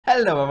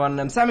Hello everyone,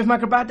 I'm Sam with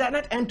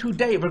Microbat.net, and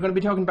today we're going to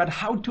be talking about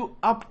how to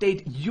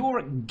update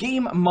your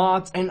game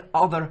mods and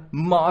other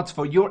mods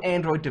for your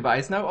Android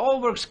device. Now, it all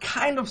works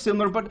kind of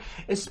similar, but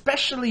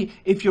especially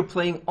if you're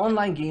playing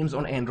online games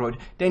on Android,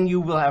 then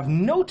you will have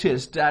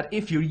noticed that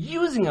if you're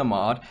using a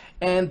mod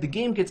and the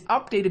game gets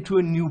updated to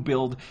a new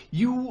build,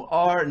 you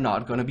are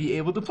not going to be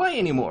able to play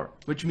anymore,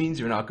 which means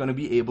you're not going to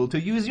be able to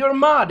use your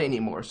mod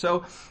anymore.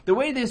 So the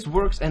way this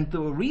works, and the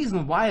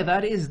reason why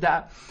that is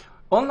that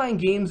online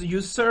games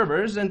use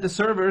servers, and the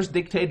servers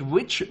dictate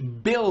which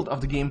build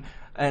of the game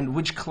and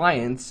which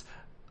clients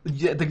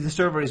the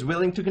server is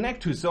willing to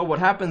connect to. So what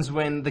happens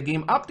when the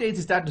game updates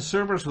is that the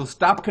servers will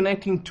stop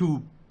connecting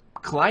to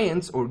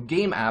clients or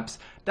game apps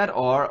that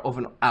are of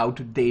an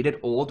outdated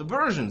old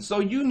version. So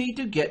you need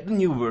to get the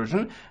new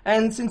version,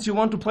 and since you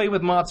want to play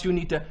with mods, you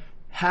need to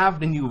have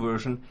the new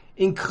version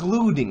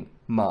including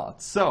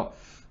mods. So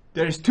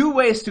there's two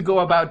ways to go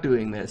about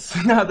doing this.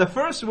 Now, the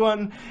first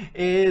one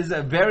is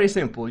very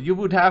simple. You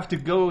would have to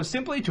go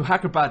simply to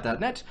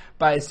hackerbot.net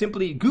by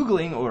simply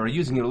Googling or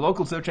using your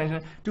local search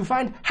engine to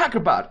find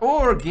Hackerbot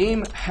or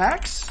Game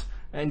Hacks,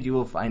 and you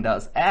will find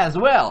us as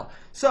well.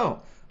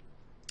 So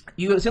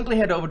you simply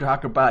head over to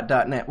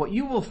hackerbot.net. What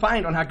you will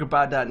find on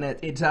hackerbot.net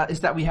is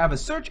that we have a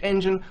search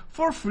engine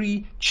for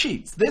free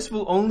cheats. This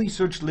will only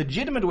search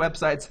legitimate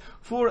websites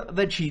for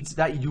the cheats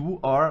that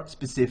you are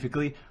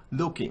specifically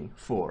looking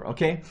for,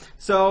 okay?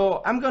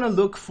 So I'm gonna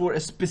look for a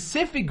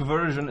specific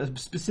version, a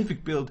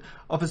specific build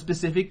of a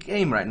specific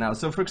game right now.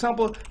 So for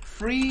example,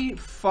 Free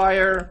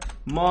Fire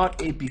Mod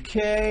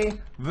APK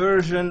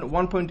version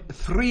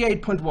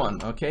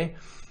 1.38.1, okay?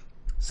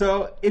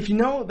 So if you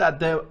know that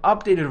the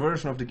updated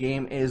version of the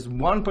game is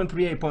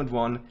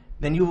 1.38.1,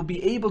 then you will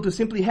be able to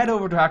simply head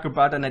over to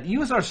hackerbot.net,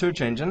 use our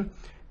search engine,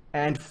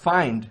 and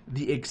find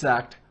the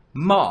exact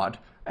mod.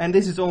 And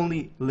this is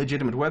only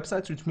legitimate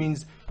websites, which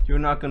means you're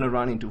not going to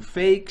run into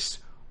fakes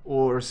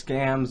or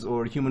scams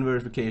or human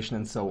verification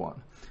and so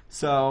on.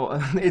 So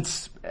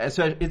it's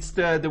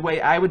the way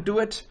I would do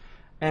it,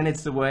 and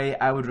it's the way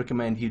I would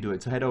recommend you do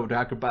it. So head over to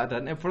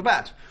hackerbot.net for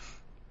that.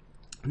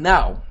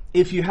 Now,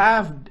 if you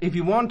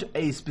want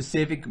a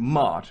specific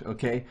mod,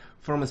 okay,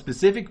 from a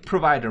specific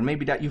provider,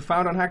 maybe that you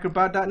found on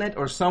hackerbot.net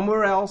or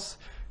somewhere else,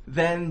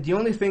 then the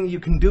only thing you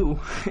can do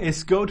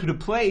is go to the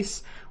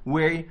place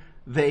where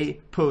they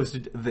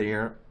posted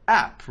their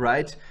app,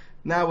 right?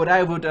 Now, what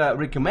I would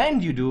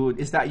recommend you do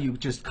is that you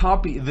just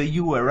copy the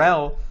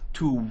URL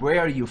to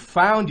where you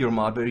found your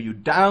mod, where you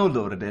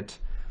downloaded it.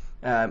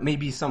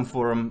 Maybe some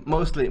forum,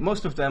 most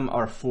of them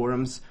are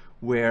forums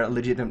where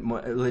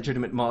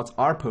legitimate mods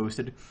are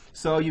posted.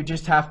 So you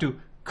just have to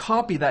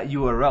copy that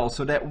URL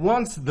so that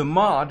once the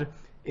mod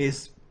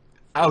is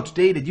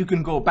outdated, you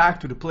can go back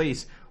to the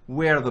place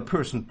where the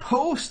person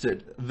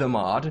posted the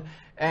mod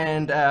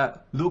and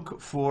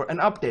look for an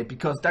update,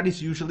 because that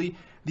is usually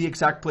the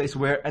exact place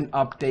where an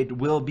update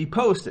will be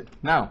posted.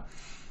 Now,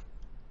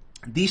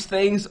 these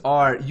things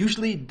are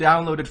usually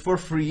downloaded for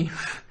free.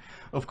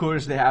 Of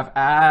course, they have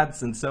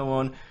ads and so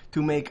on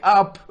to make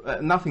up.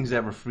 Nothing's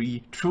ever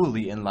free,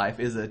 truly, in life,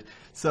 is it?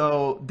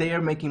 So they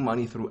are making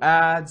money through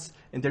ads,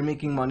 and they're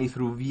making money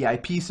through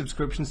VIP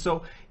subscriptions.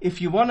 So if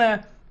you want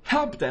to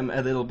help them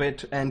a little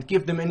bit and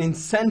give them an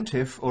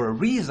incentive or a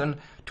reason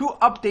to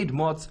update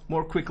mods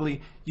more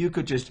quickly, you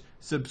could just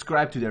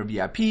subscribe to their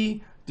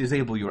VIP,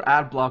 disable your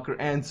ad blocker,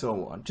 and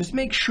so on. Just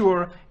make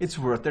sure it's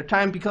worth their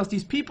time, because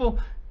these people,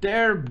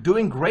 they're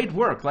doing great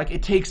work. Like,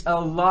 it takes a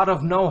lot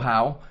of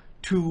know-how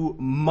to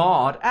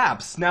mod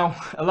apps. Now,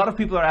 a lot of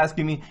people are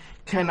asking me,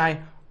 can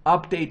I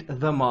update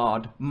the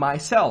mod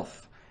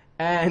myself?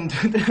 And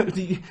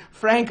the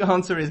frank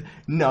answer is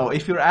no.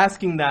 If you're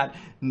asking that,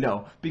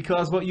 no.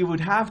 Because what you would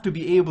have to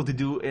be able to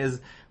do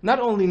is not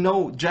only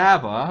know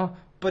Java,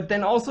 but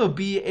then also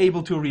be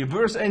able to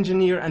reverse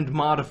engineer and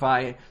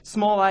modify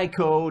small I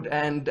code,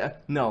 and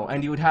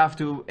and you would have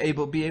to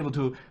be able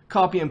to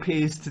copy and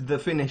paste the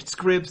finished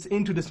scripts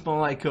into the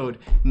small I code.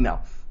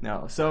 No.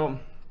 So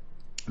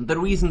the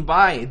reason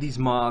why these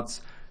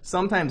mods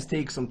sometimes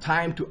take some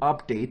time to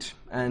update,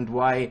 and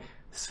why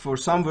for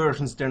some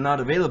versions they're not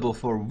available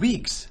for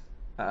weeks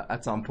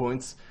at some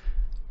points,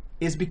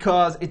 is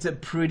because it's a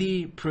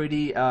pretty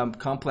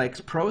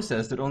complex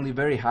process that only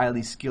very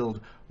highly skilled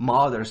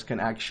modders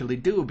can actually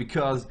do,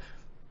 because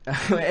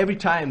every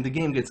time the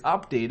game gets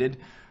updated,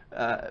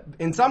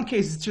 in some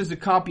cases it's just a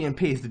copy and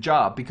paste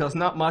job, because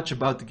not much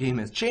about the game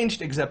has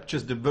changed except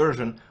just the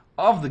version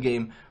of the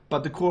game,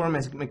 but the core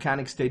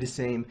mechanics stay the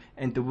same,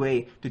 and the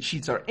way the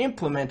cheats are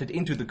implemented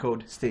into the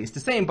code stays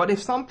the same. But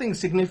if something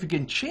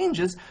significant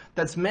changes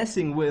that's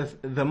messing with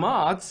the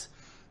mods,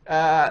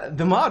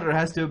 the modder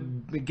has to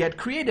get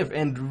creative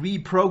and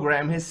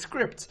reprogram his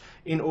scripts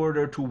in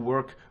order to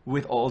work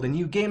with all the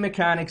new game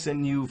mechanics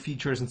and new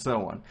features and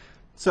so on.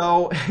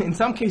 So in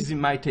some cases it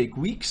might take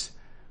weeks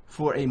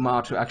for a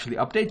mod to actually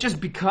update,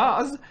 just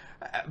because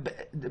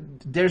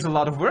there's a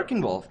lot of work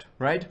involved,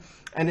 right?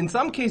 And in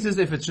some cases,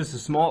 if it's just a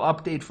small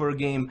update for a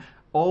game,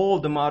 all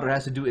the modder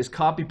has to do is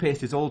copy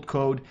paste his old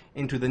code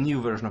into the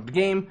new version of the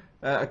game,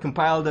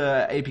 compile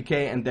the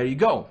APK, and there you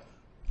go.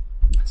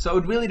 So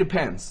it really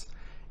depends.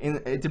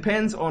 It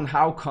depends on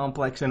how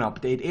complex an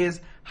update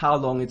is, how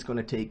long it's going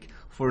to take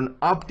for an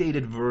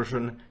updated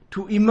version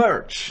to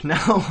emerge.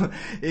 Now,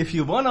 if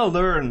you want to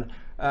learn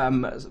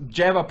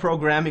Java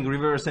programming,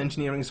 reverse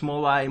engineering,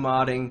 small I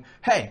modding,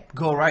 hey,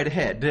 go right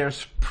ahead.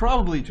 There's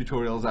probably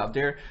tutorials out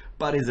there,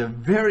 but it's a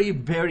very,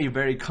 very,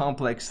 very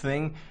complex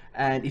thing.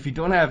 And if you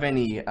don't have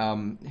any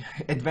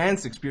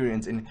advanced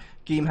experience in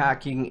game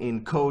hacking,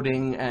 in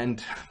coding,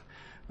 and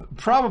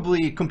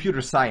probably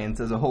computer science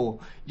as a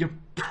whole, you're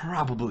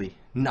probably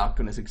not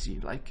going to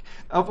succeed. Like,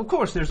 of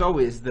course, there's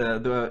always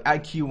the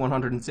IQ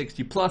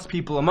 160 plus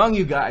people among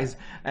you guys,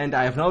 and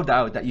I have no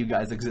doubt that you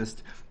guys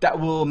exist, that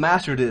will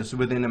master this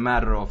within a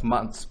matter of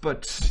months.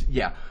 But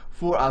yeah,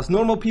 for us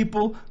normal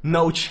people,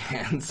 no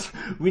chance.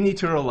 We need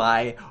to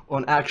rely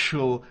on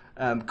actual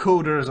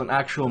coders, on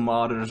actual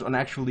modders, on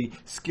actually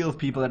skilled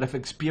people that have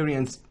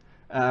experience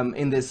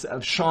in this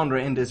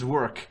genre, in this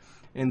work,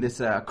 in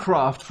this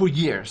craft for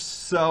years.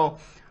 So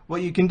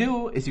what you can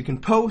do is you can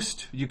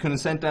post, you can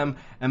send them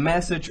a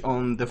message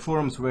on the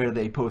forums where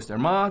they post their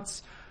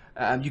mods.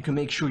 You can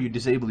make sure you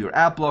disable your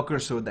app blocker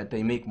so that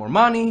they make more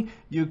money.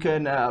 You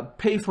can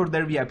pay for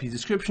their VIP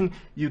subscription.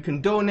 You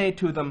can donate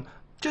to them.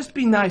 Just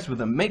be nice with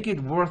them. Make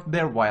it worth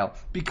their while.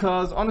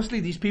 Because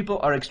honestly, these people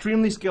are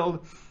extremely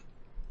skilled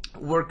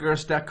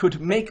workers that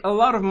could make a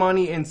lot of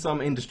money in some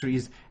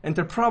industries, and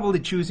they're probably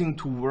choosing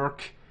to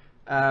work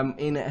as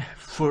game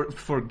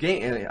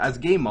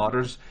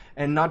modders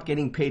and not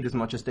getting paid as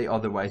much as they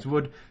otherwise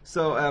would.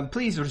 So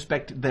please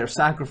respect their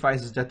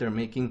sacrifices that they're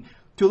making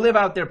to live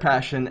out their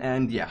passion,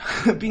 and yeah,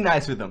 be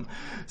nice with them.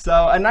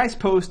 So a nice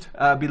post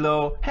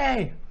below,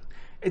 hey,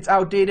 it's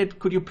outdated,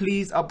 could you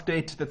please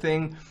update the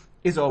thing,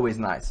 is always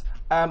nice.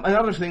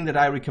 Another thing that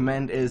I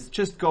recommend is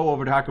just go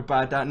over to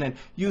hackerpad.net,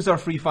 use our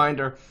free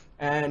finder,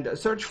 and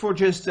search for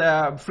just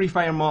Free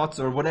Fire mods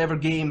or whatever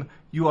game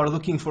you are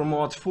looking for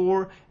mods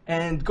for,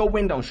 and go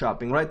window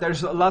shopping, right?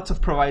 There's lots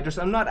of providers.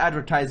 I'm not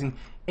advertising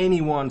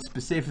anyone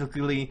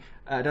specifically.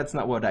 That's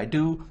not what I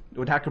do.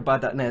 What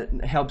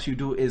hackerpad.net helps you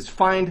do is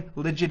find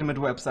legitimate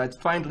websites,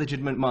 find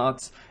legitimate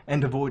mods,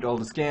 and avoid all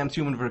the scams,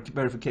 human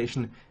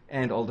verification,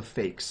 and all the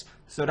fakes.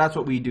 So that's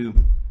what we do.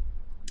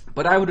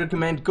 But I would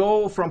recommend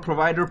go from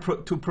provider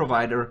to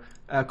provider,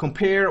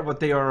 compare what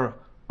they are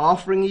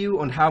offering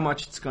you and how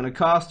much it's going to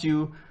cost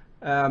you,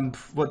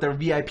 what their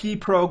VIP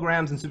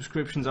programs and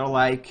subscriptions are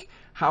like,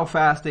 how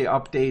fast they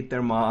update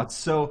their mods.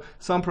 So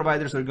some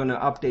providers are going to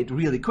update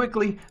really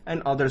quickly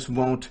and others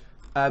won't.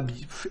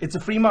 It's a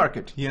free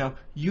market, you know.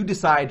 You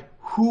decide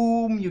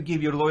whom you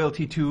give your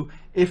loyalty to,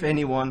 if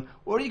anyone,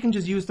 or you can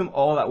just use them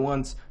all at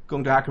once,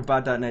 going to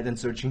hackerpad.net and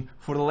searching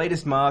for the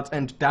latest mods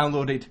and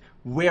download it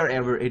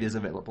wherever it is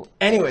available.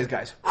 Anyways,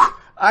 guys,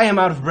 I am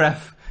out of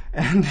breath,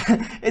 and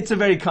it's a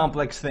very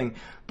complex thing.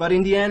 But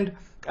in the end,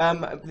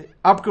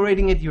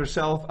 upgrading it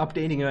yourself,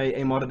 updating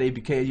a modded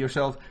APK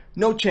yourself,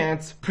 no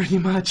chance, pretty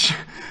much.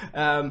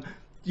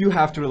 You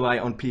have to rely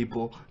on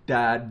people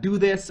that do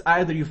this.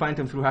 Either you find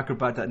them through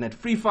hackerpad.net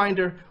free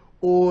finder,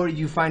 or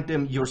you find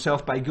them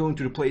yourself by going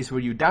to the place where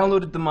you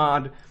downloaded the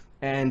mod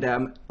and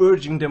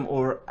urging them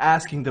or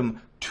asking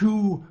them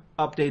to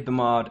update the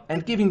mod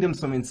and giving them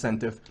some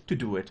incentive to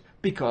do it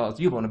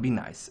because you want to be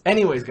nice.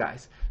 Anyways,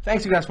 guys,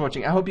 thanks you guys for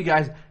watching. I hope you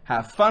guys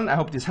have fun. I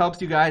hope this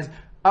helps you guys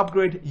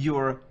upgrade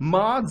your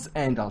mods,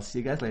 and I'll see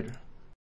you guys later.